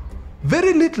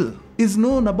 Very little is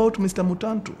known about Mr.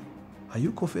 Mutantu.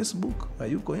 Hayuko Facebook,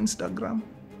 hayuko Instagram.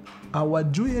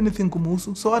 Hawajui anything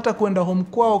kumuhusu. So hata kwenda home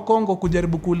kwao Kongo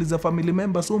kujaribu kuuliza family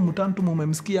members, Mutantu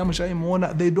mumemsikia ama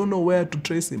shaimuona, they don't know where to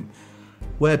trace him,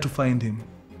 where to find him.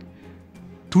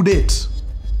 To date,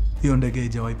 hiyo ndege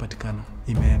haijawahi patikana,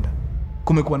 imeenda.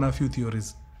 Kumekuwa na a few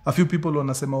theories. A few people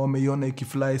wanasema wameiona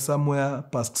ikifly somewhere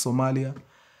past Somalia.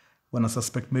 Wana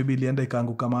suspect maybe ilienda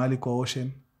ikaanguka mahali kwa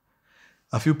ocean.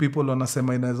 A few people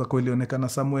wanasema inaweza kuwa ilionekana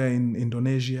somewhere in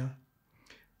Indonesia.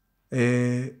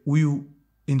 Huyu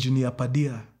engineer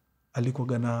Padilla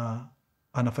alikuwa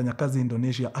anafanya kazi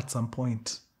Indonesia at some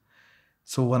point.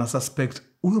 So wana suspect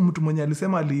huyu mtu mwenye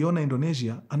alisema aliona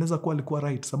Indonesia anaweza kuwa alikuwa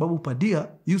right, sababu Padilla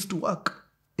used to work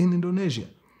in Indonesia.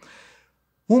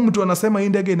 Huyu mtu anasema hii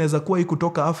ndege inaweza kuwa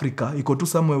ikutoka Africa, iko tu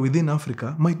somewhere within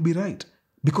Africa, might be right,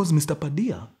 because Mr.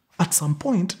 Padilla at some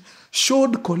point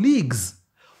showed colleagues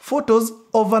photos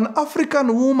of an African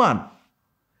woman,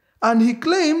 and he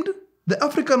claimed the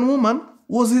African woman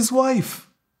was his wife.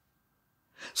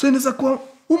 So inaweza kuwa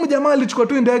huyu jamaa alichukua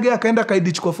tu ndege akaenda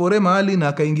kaidichukua fore mahali na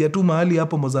akaingia tu mahali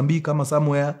hapo Mozambique kama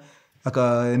somewhere,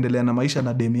 akaendelea na maisha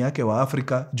na demu yake wa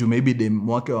Africa, juu maybe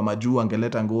demu wake wa majuu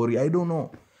angeleta ngori, I don't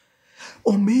know.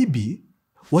 Or maybe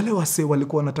wale wase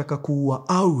walikuwa wanataka kuua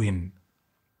Awin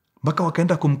mpaka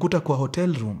wakaenda kumkuta kwa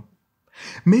hotel room.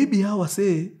 Maybe hao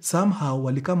wase somehow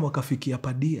walikama wakafikia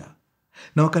Padilla,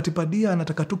 na wakati Padilla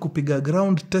anataka tu kupiga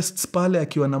ground tests pale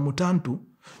akiwa na Mutantu,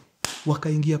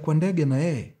 wakaingia kwa ndege na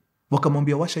yeye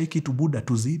wakamwambia washa hiki tu buda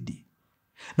tuzidi,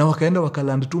 na wakaenda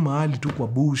wakaland tu mahali tu kwa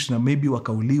bush, na maybe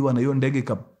wakauliwa na hiyo ndege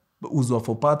ikauzwa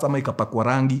for parts ama ikapakwa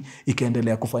rangi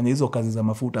ikaendelea kufanya hizo kazi za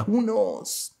mafuta. Who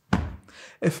knows?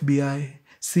 FBI,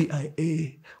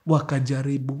 CIA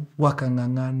wakajaribu,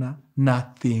 wakangangana,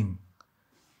 nothing.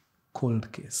 Cold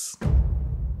case.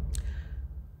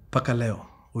 Paka leo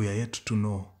we are yet to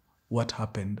know what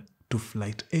happened to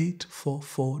flight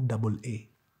 844AA.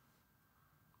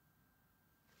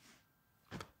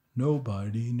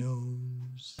 Nobody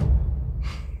knows.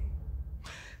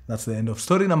 That's the end of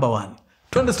story number 1.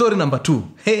 Turn to story number 2.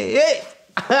 Hey!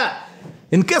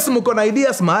 In case mko na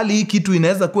ideas mahali hii kitu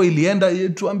inaweza kuwa ilienda,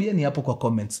 tuambieni hapo kwa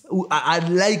comments. I'd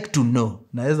like to know.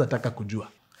 Naweza taka kujua.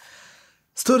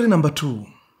 Story number 2.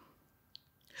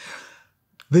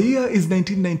 The year is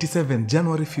 1997,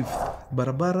 January 5th.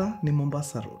 Barabara ni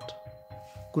Mombasa Road.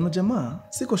 Kuna jamaa,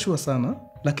 siko sure sana,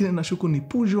 lakini nashuku ni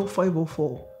Peugeot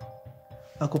 504.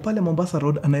 Ako pale Mombasa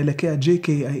Road anaelekea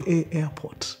JKIA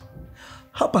Airport.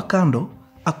 Hapa kando,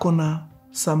 akona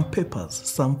some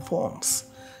papers, some forms,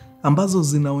 ambazo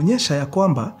zinaonyesha ya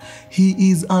kwamba he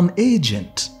is an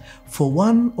agent for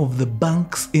one of the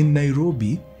banks in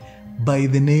Nairobi by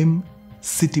the name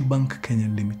Citibank Kenya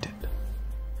Limited.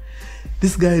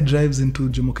 This guy drives into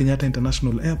Jomo Kenyatta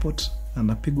International Airport.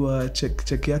 Anapigwa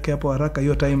check yake hapo haraka.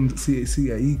 Hiyo time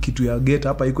hii kitu ya gate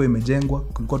hapa iko imejengwa.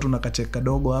 Kulikuwa tuna kacheka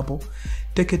kadogo hapo.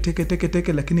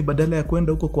 Teke lakini badala ya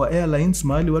kwenda huko kwa airlines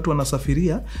mahali watu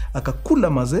wanasafiria, akakula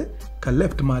maze, ka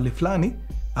left mahali fulani,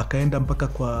 akaenda mpaka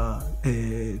kwa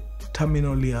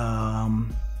terminal ya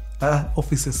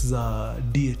offices za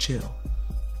DHL.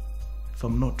 If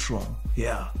I'm not wrong.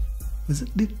 Yeah. Is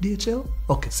it DHL?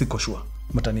 Okay, siko sure.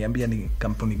 Mtaniambia ni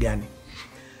kampuni gani.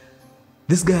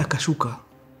 This guy akashuka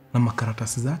na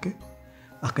makaratasi zake,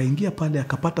 akaingia pale,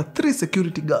 akapata 3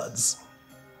 security guards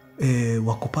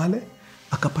wako pale,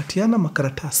 akapatiana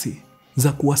makaratasi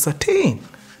za kuascertain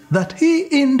that he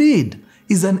indeed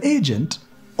is an agent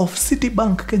of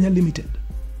Citibank Kenya Limited.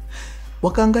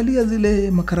 Wakaangalia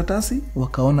zile makaratasi,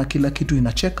 wakaona kila kitu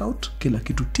ina check out, kila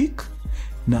kitu tick,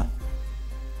 na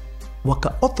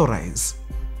waka authorize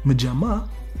mjamaa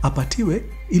apatiwe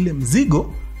ile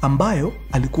mzigo ambayo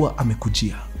alikuwa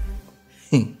amekujia.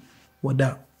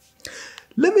 Wada.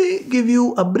 Let me give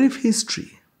you a brief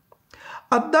history.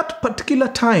 At that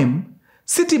particular time,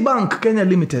 Citibank Kenya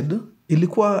Limited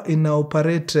ilikuwa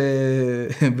inaoperate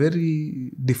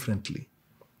very differently.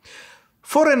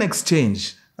 Foreign exchange,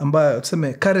 ambayo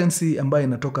tuseme currency ambayo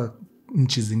inatoka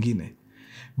nchi zingine,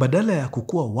 badala ya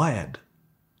kukua wired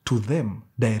to them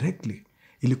directly,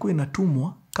 ilikuwa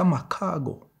inatumwa kama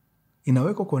cargo.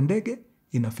 Inawekwa kwa ndege,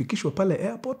 inafikishwa pale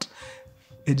airport,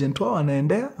 agent wao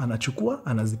anaendea, anachukua,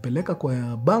 anazipeleka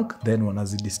kwa bank, then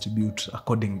wanazidistribute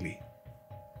accordingly.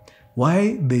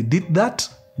 Why they did that?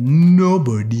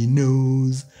 Nobody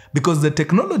knows. Because the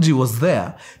technology was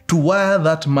there to wire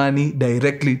that money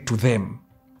directly to them.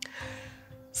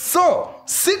 So,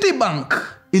 Citibank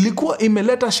ilikuwa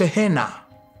imeleta shehena,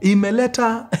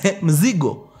 imeleta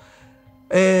mzigo,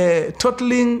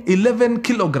 totaling 11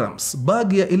 kilograms,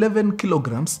 bag ya 11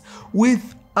 kilograms with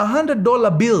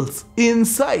 $100 bills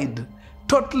inside,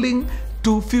 totaling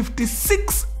to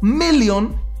 56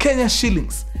 million Kenya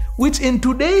shillings, which in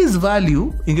today's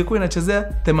value ingekuwa inachezea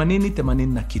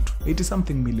 80 na kitu, 80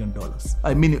 something million dollars,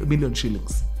 million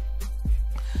shillings.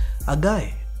 A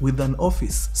guy with an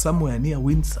office somewhere near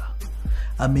Windsor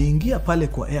ameingia pale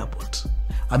kwa airport,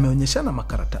 ameonyeshana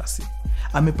makaratasi,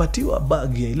 amepatiwa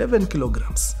bag ya 11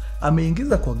 kilograms,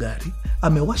 ameingiza kwa gari,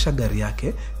 amewasha gari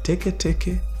yake,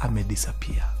 teke,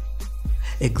 amedisappear.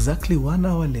 Exactly 1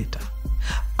 hour later,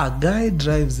 a guy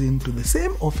drives into the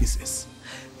same offices,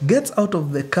 gets out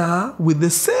of the car with the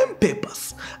same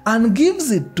papers and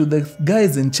gives it to the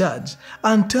guys in charge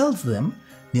and tells them,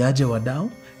 ni aje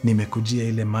wadau, nimekujia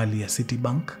ile mali ya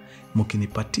Citibank,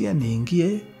 mkinipatia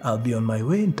niingie, I'll be on my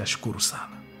way, nitashukuru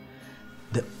sana.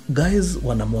 The guys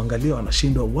wanamwangalia,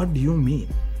 wanashindwa, what do you mean?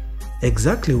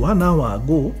 Exactly 1 hour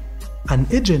ago, an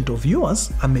agent of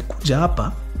yours amekuja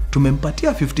hapa,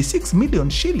 tumempatia 56 million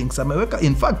shillings, ameweka,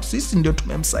 in fact sisi ndio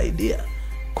tumemsaidia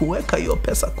kuweka hiyo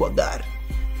pesa kwa gari,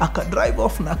 aka drive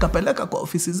off na akapeleka kwa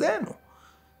ofisi zenu.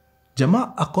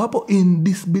 Jamaa ako hapo in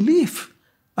disbelief,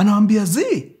 anawaambia,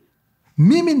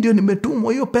 mimi ndio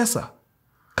nimetumwa hiyo pesa,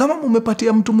 kama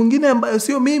mumepatia mtu mwingine ambaye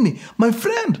sio mimi, my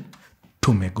friend,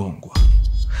 tumegongwa.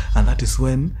 And that is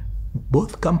when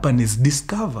both companies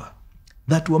discover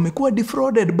that wamekuwa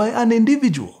defrauded by an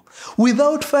individual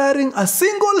without firing a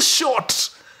single shot.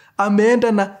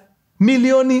 Ameenda na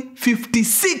milioni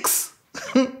 56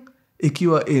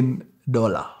 ikiwa in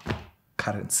dollar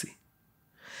currency.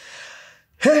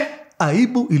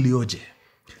 Aibu ilioje.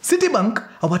 Citibank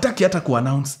hawataki hata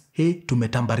kuannounce,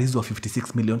 tumetambarizwa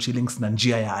 56 million shillings, na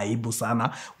njia ya aibu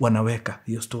sana wanaweka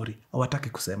hiyo story. Hawataki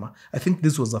kusema. I think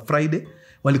this was a Friday.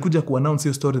 Walikuja kuannounce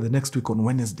hiyo story the next week on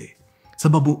Wednesday.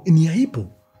 Sababu ni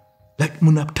aibu. Like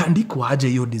mnatandikwa aje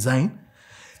hiyo design.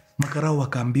 Makarao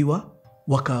wakaambiwa,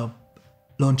 waka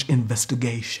launch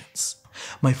investigations.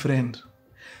 My friend,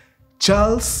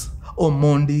 Charles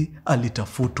Omondi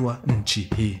alitafutwa nchi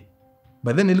hii.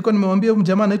 By then nilikuwa nimemwambia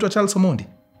jamaa anaitwa Charles Omondi.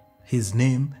 His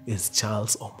name is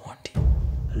Charles Omondi.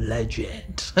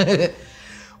 Legend.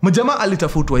 Mjamaa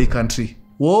alitafutwa hii country.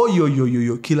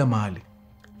 Yo, kila mahali.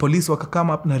 Police come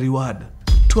up na reward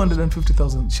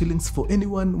 250,000 shillings for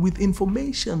anyone with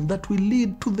information that will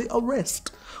lead to the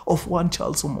arrest of one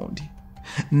Charles Omondi.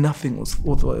 Nothing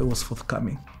was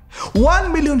forthcoming.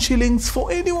 1 million shillings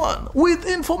for anyone with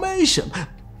information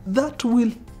that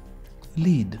will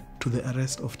lead to the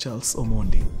arrest of Charles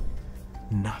Omondi.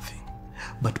 Nothing.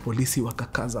 But polisi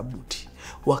wakakaza buti,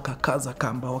 wakakaza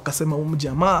kamba, wakasema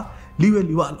jamaa liwe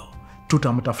liwalo,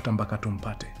 tutamtafuta mpaka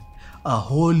tumpate. A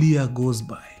whole year goes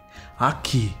by.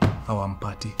 Haki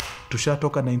hawampati.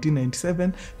 Tushatoka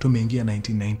 1997, tumeingia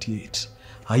 1998.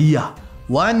 Haya,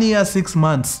 1 year 6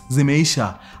 months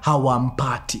zimeisha,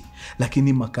 hawampati.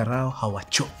 Lakini makarao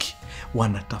hawachoki,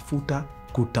 wanatafuta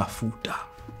kutafuta.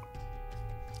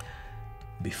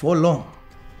 Before long,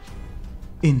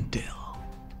 Intel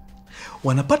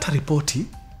wanapata ripoti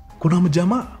kuna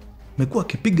mjamaa amekuwa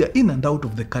akipiga in and out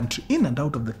of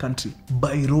the country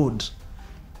by road.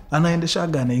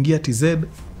 Anaendeshaga, anaingia TZ,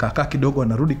 kaka kidogo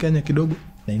anarudi Kenya kidogo,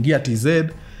 anaingia TZ.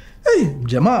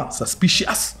 Mjamaa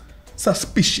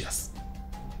suspicious.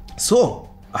 So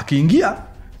akiingia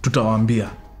tutawaambia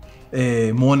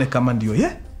muone kama ndio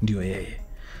yeye.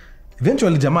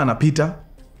 Eventually jamaa anapita,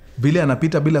 vile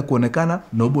anapita bila kuonekana,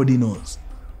 nobody knows.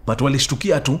 But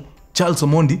walishtukia tu Charles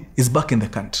Omondi is back in the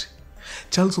country.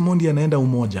 Charles Omondi anaenda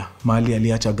Umoja, mahali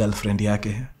aliacha girlfriend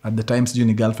yake. At the time sijui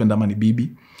ni girlfriend ama ni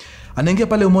bibi. Anaingia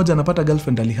pale Umoja, anapata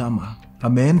girlfriend alihama.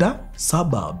 Ameenda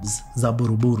suburbs za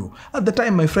Buruburu. At the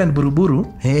time my friend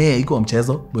Buruburu, iko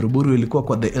mchezo. Buruburu ilikuwa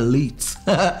kwa the elites.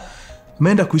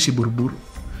 Ameenda kuishi Buruburu.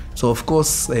 So of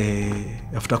course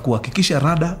after kuhakikisha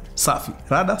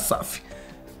rada safi.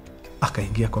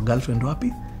 Akaingia kwa girlfriend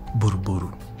wapi?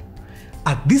 Buruburu.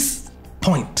 At this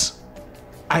point,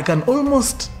 I can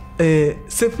almost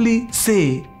safely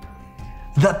say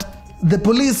that the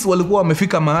police walikuwa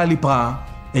wamefika mahali pa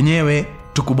enyewe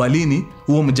tukubalini,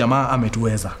 huo mjamaa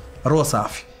ametuweza. Roho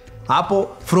safi. Hapo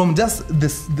from just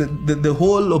the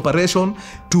whole operation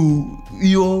to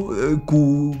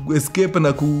ku escape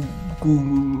na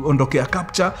kuondokea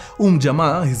capture,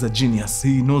 mjamaa he's a genius.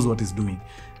 He knows what he's doing.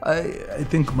 I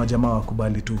think majamaa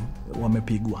wakubali tu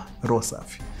wamepigwa. Roho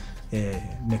safi.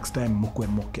 Next time mkuwe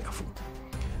more careful.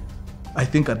 I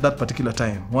think at that particular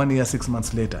time, 1 year 6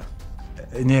 months later,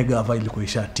 nyega hava ilikuwa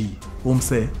ishati.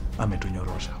 Umse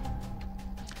ametunyorosha.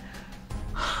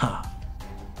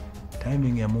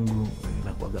 Timing ya Mungu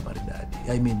inakuwaga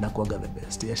maridadi. Inakuwaga the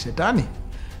best. Ya shetani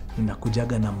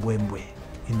inakujaga na mbwembwe,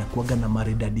 inakuwaga na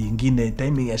maridadi ingine.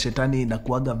 Timing ya shetani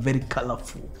inakuwaga very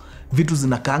colorful. Vitu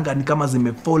zinakaanga ni kama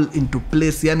zimefall into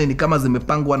place, yani ni kama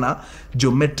zimepangwa na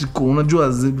geometrical,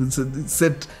 unajua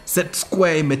set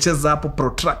square imecheza hapo,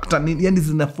 protractor nini, yani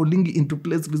zinafalling into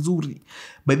place vizuri.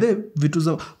 By the vitu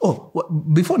za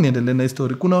before niendelee na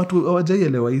story, kuna watu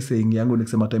hawajaielewa hii saying yangu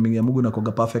nikisema timing ya Mungu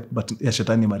inakuwa perfect but ya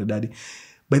shetani maridadi.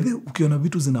 By the ukiona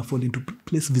vitu zinafall into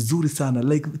place vizuri sana,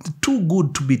 like too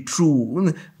good to be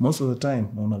true, most of the time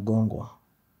unagongwa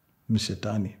ni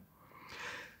shetani.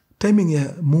 Timing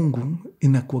ya Mungu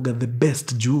inakuwaga the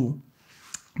best juu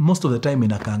most of the time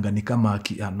inakaanga ni kama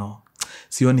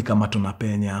sioni kama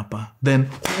tunapenya hapa, then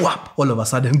all of a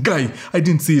sudden guy I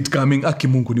didn't see it coming.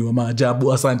 Mungu ni wa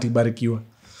maajabu, asante, barikiwa.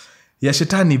 Ya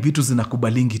shetani vitu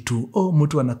zinakubalingi tu.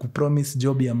 Mtu anakupromise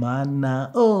job ya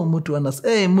maana,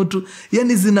 mtu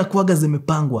yani zinakuwaga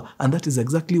zimepangwa, and that is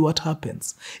exactly what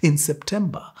happens in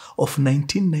September of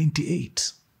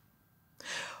 1998.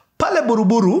 Pale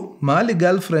Buruburu, mahali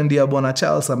girlfriend ya bwana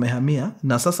Charles amehamia,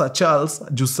 na sasa Charles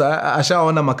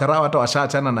ashaona makarao, hata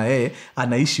washaachana na yeye,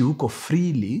 anaishi huko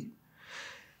freely.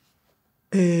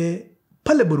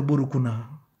 Pale Buruburu kuna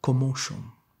commotion.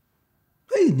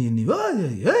 Nini?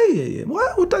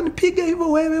 Utanipiga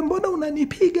hivyo wewe, mbona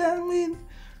unanipiga?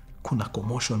 Kuna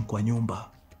commotion kwa nyumba.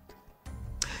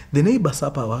 The neighbors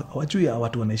hapa hawajui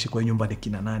watu wanaishi kwa nyumba ni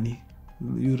kina nani.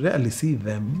 You rarely see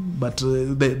them, but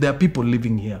there are people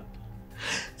living here.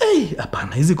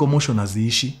 Hapana, hizi commotion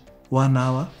haziishi 1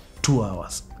 hour, 2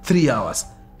 hours, 3 hours.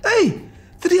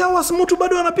 3 hours mtu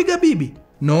bado anapiga bibi?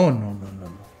 No.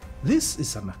 This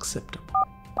is unacceptable.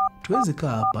 Tuwezi kaa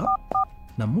hapa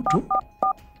na mtu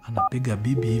anapiga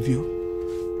bibi hivyo.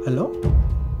 Hello?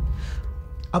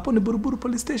 Hapo ni Buruburu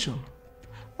police station?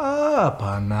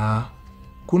 Hapana.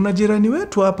 Kuna jirani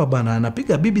wetu hapa bana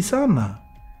anapiga bibi sana.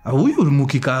 Huyu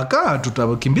mkikaakaa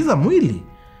tutakimbiza mwili.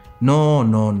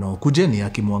 No. Kujeni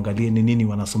akimwangalie ni nini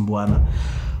wanasumbuana.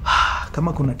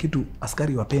 Kama kuna kitu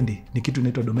askari wapendi ni kitu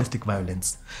inaitwa domestic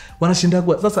violence.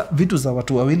 Wanashindagwa sasa vitu za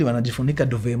watu wawili wanajifunika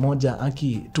dove moja,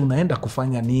 tunaenda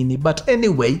kufanya nini? But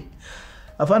anyway,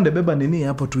 afande beba nini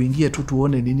hapo, tuingie tu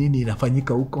tuone ni nini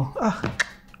inafanyika huko.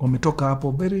 wametoka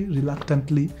hapo very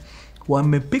reluctantly,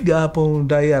 wamepiga hapo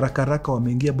ndai haraka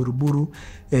wameingia buruburu,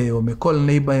 wamecall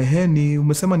neighbor, ni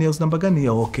umesema ni house number gani?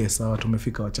 Ya okay, sawa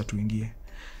tumefika, wacha tuingie.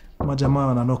 Majamaa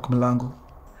wana knock mlango.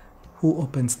 Who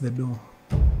opens the door?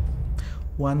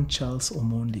 One Charles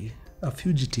Omondi, a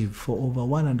fugitive for over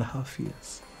 1.5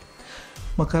 years.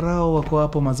 Makarao wako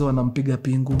hapo mazee wanampiga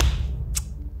pingu.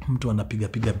 Mtu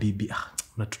anapiga bibi.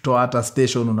 Unatutoa hata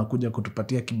station unakuja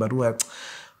kutupatia kibarua.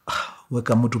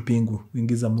 Weka mtu pingu,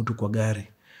 ingiza mtu kwa gari.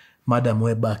 Madam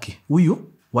we baki.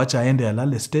 Huyu wacha aende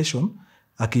alale station,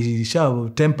 akisha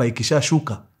tempa ikisha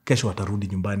shuka, kesho atarudi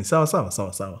nyumbani.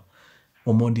 Sawa.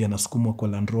 Omondi anasukumwa kwa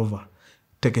Land Rover.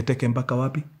 Teke mpaka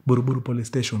wapi? Buruburu police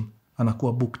station.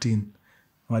 Anakuwa booked in.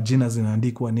 Majina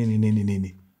zinaandikwa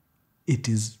nini. It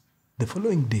is the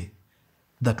following day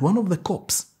that one of the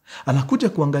cops anakuja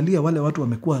kuangalia wale watu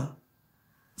wamekuwa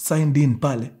signed in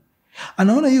pale.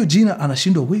 Anaona hiyo jina,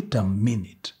 anashindwa, wait a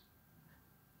minute.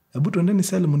 Hebu tuendeni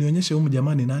sasa mnionyeshe huyu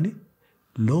jamani nani?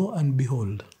 Lo and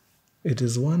behold, it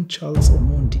is one Charles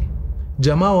Omondi.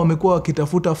 Jamaa wamekuwa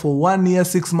wakitafuta for 1 year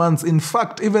 6 months. In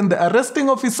fact, even the arresting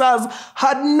officers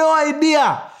had no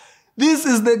idea. This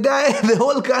is the guy the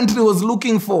whole country was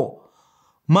looking for.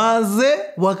 Maze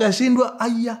wakashindwa,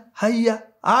 haya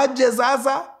aje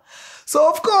sasa. So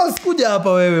of course kuja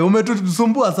hapa wewe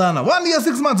umetusumbua sana. 1 year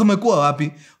 6 months umekuwa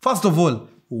wapi? First of all,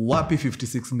 wapi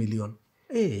 56 million?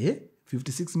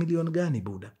 56 million gani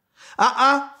buda?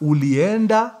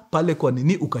 Ulienda pale kwa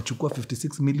nini ukachukua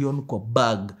 56 million kwa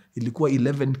bag. Ilikuwa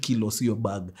 11 kilos hiyo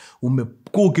bag.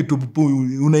 Umekuwa kitupu,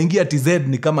 unaingia TZ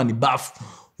ni kama ni bafu.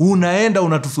 Unaenda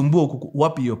unatusumbua,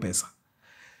 wapi hiyo pesa?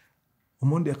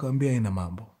 Omondi akamwambia ina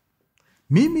mambo.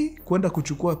 Mimi kwenda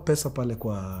kuchukua pesa pale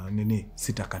kwa nini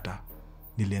sitakataa.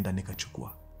 Nilienda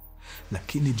nikachukua.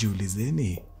 Lakini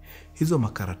jiulizeni, hizo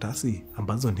makaratasi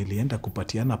ambazo nilienda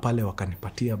kupatiana pale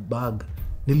wakanipatia bag,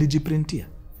 nilijiprintia.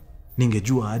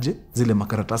 Ningejua aje zile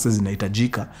makaratasi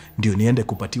zinahitajika ndio niende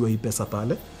kupatiwa hii pesa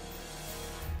pale?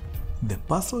 The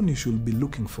person you should be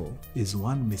looking for is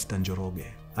one Mr. Njoroge,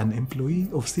 an employee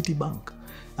of Citibank.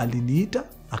 Aliniita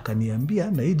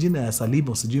akaniambia, na hii jina ya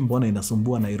Salimo sijui mbona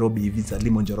inasumbua Nairobi hivi,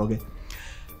 Salimo Njoroge.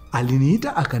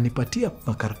 Aliniita akanipatia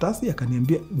makaratasi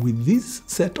akaniambia, with this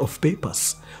set of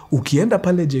papers ukienda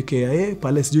pale JKIA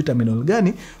pale sijui terminal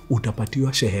gani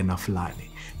utapatiwa shehena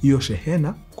fulani. Hiyo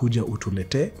shehena kuja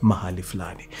utuletee mahali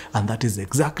fulani. And that is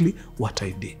exactly what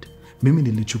I did. Mimi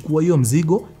nilichukua hiyo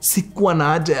mzigo, sikuwa na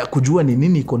haja ya kujua ni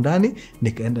nini iko ndani,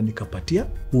 nikaenda nikapatia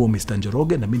huo Mr.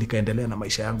 Njoroge na mimi nikaendelea na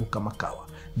maisha yangu kama kawa.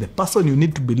 The person you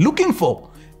need to be looking for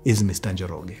is Mr.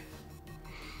 Njoroge.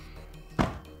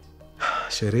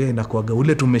 Sheria inakuaga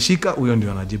ule tumeshika, huyo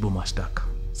ndio anajibu mashtaka.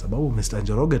 Sababu Mr.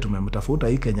 Njoroge tumemtafuta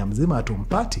hii Kenya mzima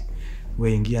hatumpati.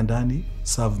 We ingia ndani,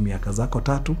 serve miaka zako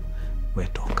 3, we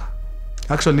toka.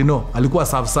 Actually no, alikuwa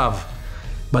serve.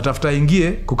 But after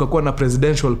ingie, kukakuwa na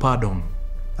presidential pardon.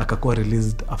 Akakuwa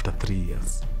released after 3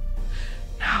 years.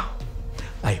 Now,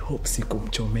 I hope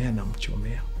sikumchomea na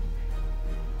mchomea.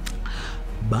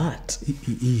 But,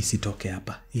 hii sitoke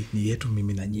hapa. Hii ni yetu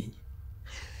mimi na nyinyi.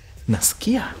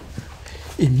 Nasikia,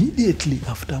 immediately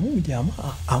after huyu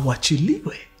jamaa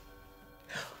awachiliwe.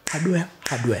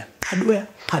 Hadwea.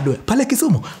 Pale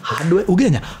Kisumu, hadwea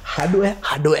Ugenya, hadwea.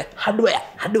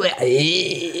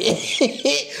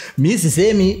 Mimi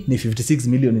sisemi ni 56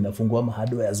 million inafungua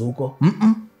mahadwea zuko.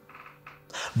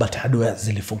 But hadwea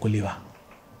zilifunguliwa.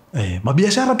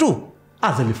 Mabiashara tu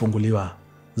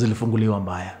zilifunguliwa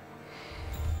mbaya.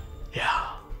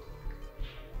 Yeah.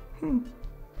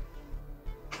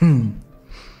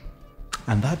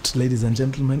 And that, ladies and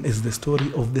gentlemen, is the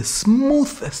story of the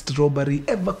smoothest robbery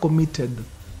ever committed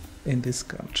in this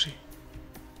country.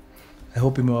 I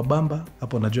hope imewabamba.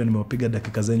 Hapo najua nimewapiga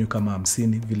dakika zenyu kama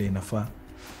 50 vile inafaa.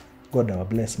 God our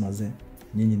bless maze.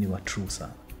 Nyinyi ni wa true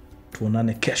sana.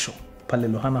 Tuonane kesho pale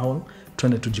Lohana Hall,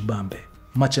 twende tujibambe.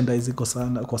 Merchandise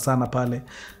iko sana pale.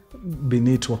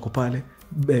 Benit wako pale,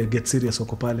 Get Serious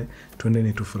wako pale.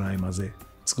 Twendeni tufurahi maze.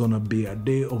 It's gonna be a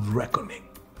day of reckoning.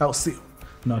 I'll see you.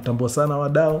 Na watambua sana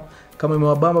wadau. Kama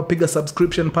imewabamba piga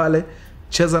subscription pale.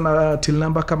 Cheza na till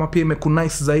number kama pia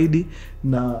imekunice zaidi.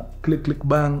 Na click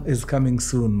bang is coming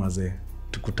soon maze.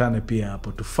 Tukutane pia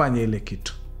hapo tufanye ile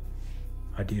kitu.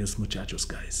 Adios muchachos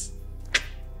guys.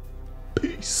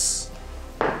 Peace.